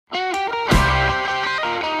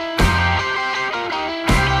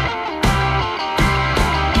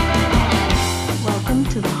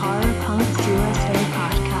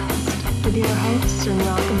Western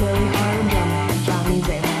rockabilly horror drummer, Johnny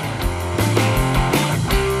Ray.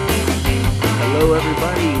 Hello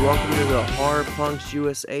everybody, welcome to the Horror Punks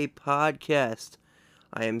USA podcast.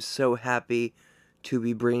 I am so happy to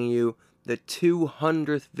be bringing you the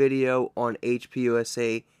 200th video on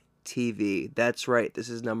HPUSA TV. That's right, this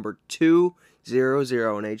is number 200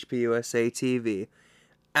 on HPUSA TV.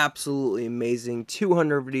 Absolutely amazing,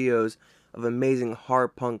 200 videos of amazing horror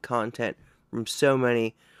punk content from so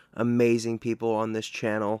many amazing people on this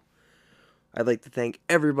channel. I'd like to thank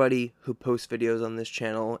everybody who posts videos on this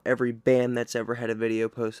channel, every band that's ever had a video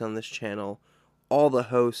post on this channel, all the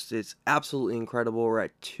hosts. It's absolutely incredible. We're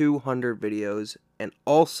at 200 videos, and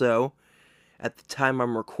also, at the time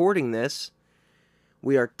I'm recording this,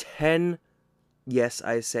 we are 10, yes,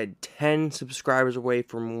 I said 10 subscribers away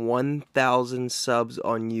from 1,000 subs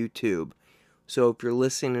on YouTube. So if you're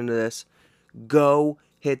listening to this, go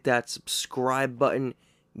hit that subscribe button.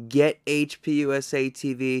 Get HPUSA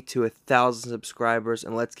TV to 1,000 subscribers,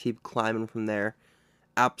 and let's keep climbing from there.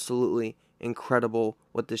 Absolutely incredible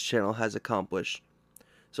what this channel has accomplished.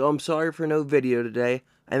 So I'm sorry for no video today.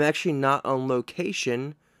 I'm actually not on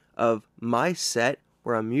location of my set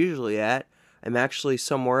where I'm usually at. I'm actually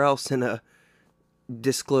somewhere else in a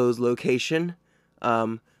disclosed location.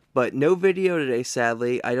 But no video today,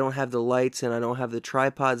 sadly. I don't have the lights and I don't have the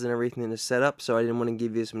tripods and everything to set up, so I didn't want to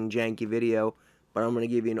give you some janky video. But I'm going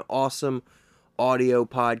to give you an awesome audio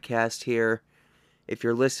podcast here. If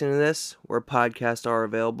you're listening to this, where podcasts are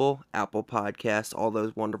available, Apple Podcasts, all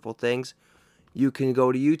those wonderful things, you can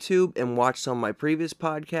go to YouTube and watch some of my previous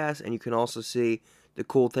podcasts, and you can also see the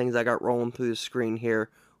cool things I got rolling through the screen here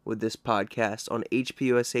with this podcast on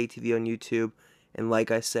HPUSA TV on YouTube. And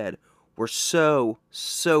like I said, we're so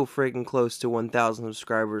freaking close to 1,000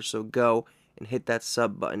 subscribers, so go and hit that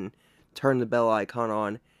sub button, turn the bell icon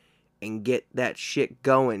on, and get that shit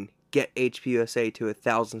going. Get HPUSA to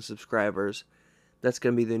 1,000 subscribers. That's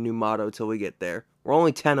going to be the new motto till we get there. We're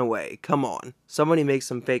only 10 away. Come on. Somebody make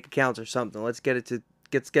some fake accounts or something. Let's get it to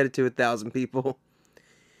 1,000 people.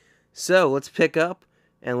 So, let's pick up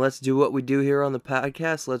and let's do what we do here on the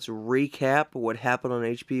podcast. Let's recap what happened on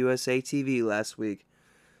HPUSA TV last week.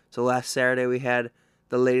 So, last Saturday we had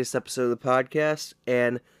the latest episode of the podcast,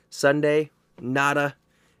 and Sunday, nada,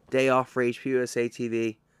 day off for HPUSA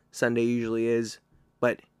TV. Sunday usually is,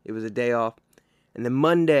 but it was a day off. And then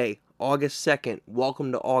Monday, August 2nd,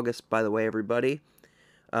 welcome to August, by the way, everybody.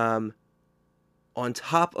 On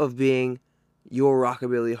top of being your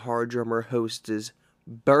Rockabilly Horror Drummer host's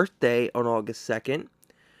birthday on August 2nd,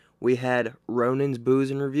 we had Ronan's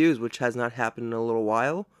Booze and Reviews, which has not happened in a little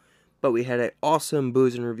while, but we had an awesome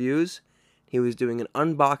Booze and Reviews. He was doing an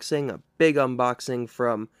unboxing, a big unboxing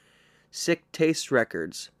from Sick Taste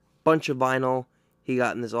Records. Bunch of vinyl he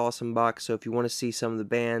got in this awesome box, so if you want to see some of the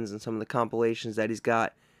bands and some of the compilations that he's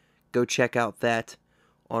got, go check out that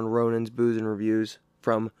on Ronan's Booze and Reviews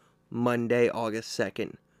from Monday, August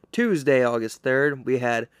 2nd. Tuesday, August 3rd, we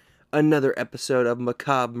had another episode of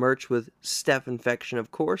Macabre merch with Steph Infection,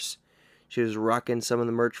 of course. She was rocking some of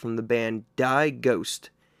the merch from the band Die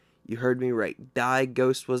Ghost. You heard me right, Die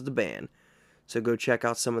Ghost was the band. So go check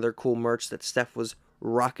out some of their cool merch that Steph was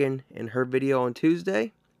rocking in her video on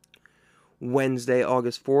Tuesday. Wednesday,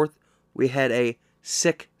 August 4th, we had a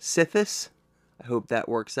Sick Sithis. I hope that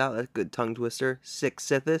works out. That's a good tongue twister. Sick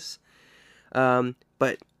Sithis.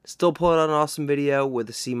 But still put out an awesome video with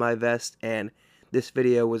the See My Vest, and this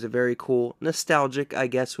video was a very cool, nostalgic, I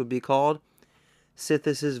guess would be called.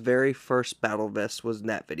 Sithis' very first battle vest was in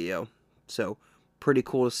that video. So, pretty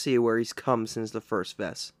cool to see where he's come since the first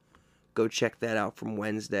vest. Go check that out from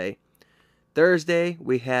Wednesday. Thursday,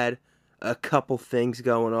 we had a couple things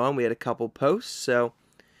going on. We had a couple posts. So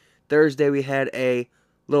Thursday we had a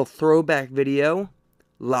little throwback video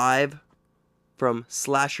live from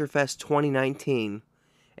Slasherfest 2019,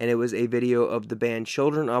 and it was a video of the band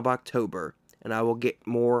Children of October, and I will get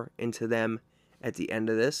more into them at the end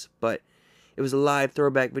of this, but it was a live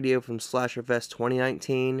throwback video from Slasherfest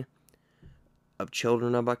 2019 of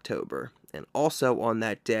Children of October. And also on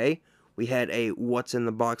that day we had a What's in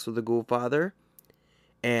the Box with the Ghoulfather,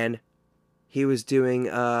 and he was doing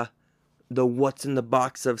the What's in the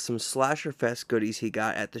Box of some Slasherfest goodies he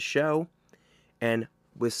got at the show. And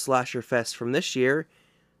with Slasherfest from this year,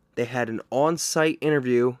 they had an on-site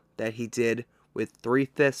interview that he did with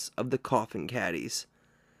 3/5 of the Coffin Caddies.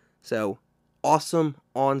 So, awesome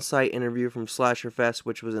on-site interview from Slasherfest,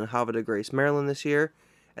 which was in Havre de Grace, Maryland this year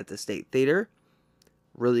at the State Theater.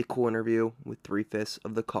 Really cool interview with 3/5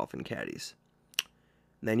 of the Coffin Caddies.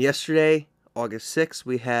 And then yesterday, August 6th,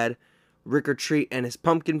 we had Rick or Treat and his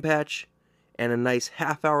Pumpkin Patch, and a nice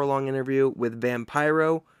half-hour-long interview with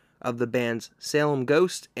Vampiro of the bands Salem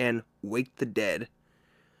Ghost and Wake the Dead.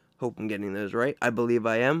 Hope I'm getting those right. I believe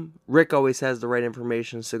I am. Rick always has the right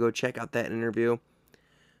information, so go check out that interview.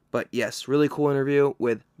 But yes, really cool interview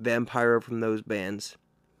with Vampiro from those bands.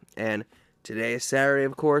 And today is Saturday,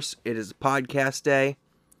 of course. It is a podcast day.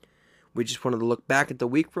 We just wanted to look back at the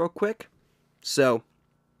week real quick. So,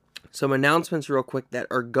 some announcements real quick that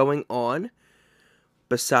are going on.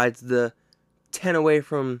 Besides the 10 away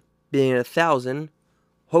from being at 1,000.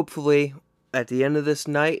 Hopefully, at the end of this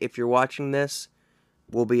night, if you're watching this,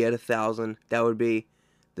 we'll be at 1,000. That would be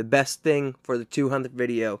the best thing for the 200th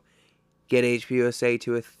video. Get HPUSA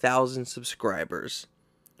to 1,000 subscribers.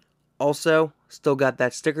 Also, still got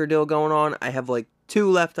that sticker deal going on. I have like 2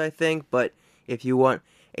 left, I think. But if you want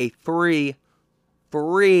a free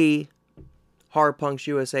Horror Punks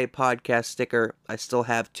USA podcast sticker, I still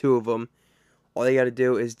have 2 of them. All you got to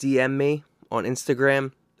do is DM me on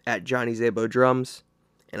Instagram at JohnnyZaboDrums,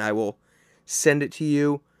 and I will send it to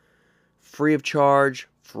you free of charge,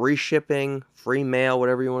 free shipping, free mail,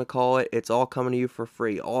 whatever you want to call it. It's all coming to you for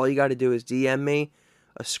free. All you got to do is DM me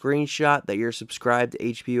a screenshot that you're subscribed to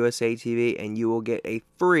HPUSA TV, and you will get a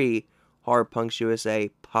free Horror Punks USA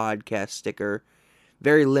podcast sticker.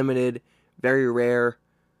 Very limited, very rare.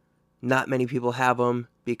 Not many people have them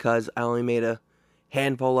because I only made a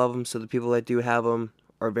handful of them, so the people that do have them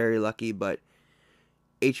are very lucky. But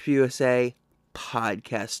HPUSA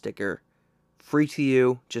podcast sticker, free to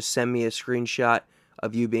you. Just send me a screenshot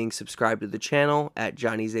of you being subscribed to the channel at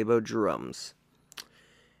JohnnyZaboDrums.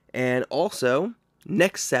 And also,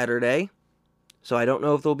 next Saturday, so I don't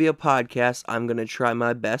know if there'll be a podcast. I'm going to try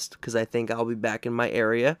my best because I think I'll be back in my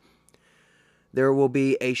area. There will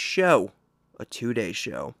be a show, a 2-day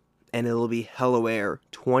show, and it'll be Helleware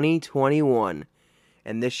 2021.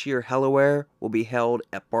 And this year, Helleware will be held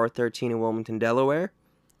at Bar 13 in Wilmington, Delaware.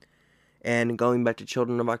 And going back to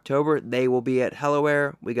Children of October, they will be at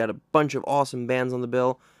Helleware. We got a bunch of awesome bands on the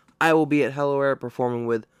bill. I will be at Helleware performing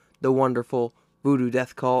with the wonderful Voodoo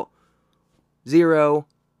Death Cult, Zero,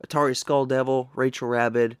 Atari Skull Devil, Rachel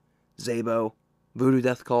Rabid, Zabo. Voodoo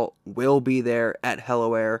Death Cult will be there at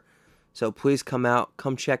Helleware. So please come out,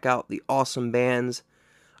 come check out the awesome bands.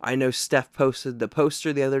 I know Steph posted the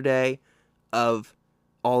poster the other day of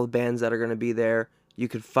all the bands that are going to be there. You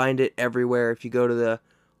can find it everywhere. If you go to the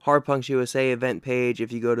Horror Punks USA event page,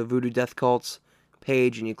 if you go to Voodoo Death Cult's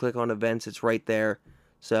page and you click on events, it's right there.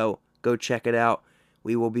 So go check it out.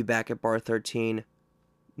 We will be back at Bar 13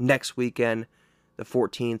 next weekend, the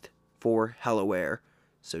 14th, for Helleware.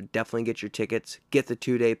 So definitely get your tickets. Get the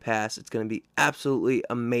 2-day pass. It's going to be absolutely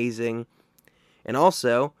amazing. And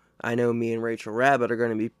also, I know me and Rachel Rabbit are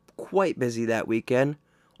going to be quite busy that weekend.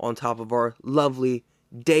 On top of our lovely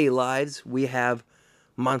day lives, we have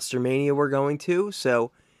Monster Mania we're going to.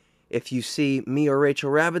 So if you see me or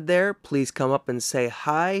Rachel Rabbit there, please come up and say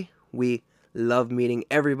hi. We love meeting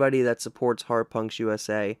everybody that supports Horror Punks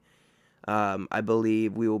USA. I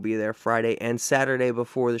believe we will be there Friday and Saturday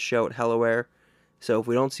before the show at Helleware. So if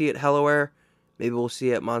we don't see it at Helleware, maybe we'll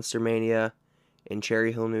see it at Monster Mania in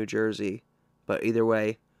Cherry Hill, New Jersey. But either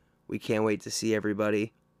way, we can't wait to see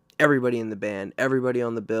everybody. Everybody in the band, everybody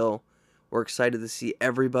on the bill. We're excited to see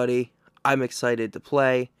everybody. I'm excited to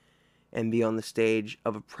play and be on the stage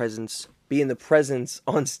of a presence, be in the presence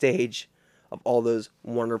on stage of all those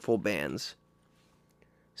wonderful bands.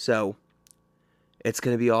 So, it's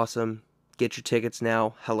going to be awesome. Get your tickets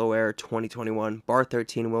now. Helleware 2021, Bar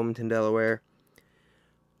 13, Wilmington, Delaware.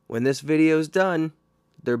 When this video's done,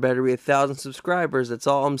 there better be 1,000 subscribers. That's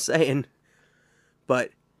all I'm saying.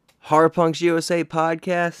 But Horror Punks USA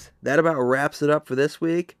podcast, that about wraps it up for this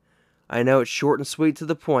week. I know it's short and sweet to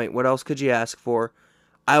the point. What else could you ask for?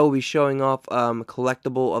 I will be showing off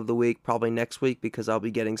collectible of the week probably next week because I'll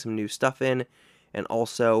be getting some new stuff in. And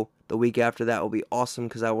also, the week after that will be awesome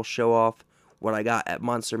because I will show off what I got at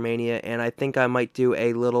Monster Mania. And I think I might do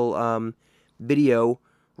a little video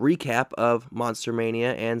recap of Monster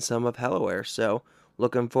Mania and some of Helleware. So,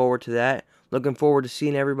 looking forward to that. Looking forward to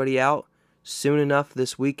seeing everybody out soon enough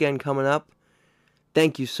this weekend coming up.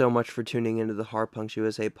 Thank you so much for tuning into the Horror Punks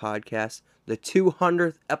USA podcast. The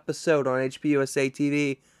 200th episode on HPUSA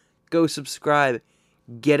TV. Go subscribe.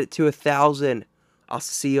 Get it to 1,000. I'll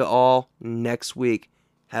see you all next week.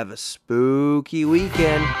 Have a spooky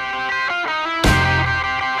weekend.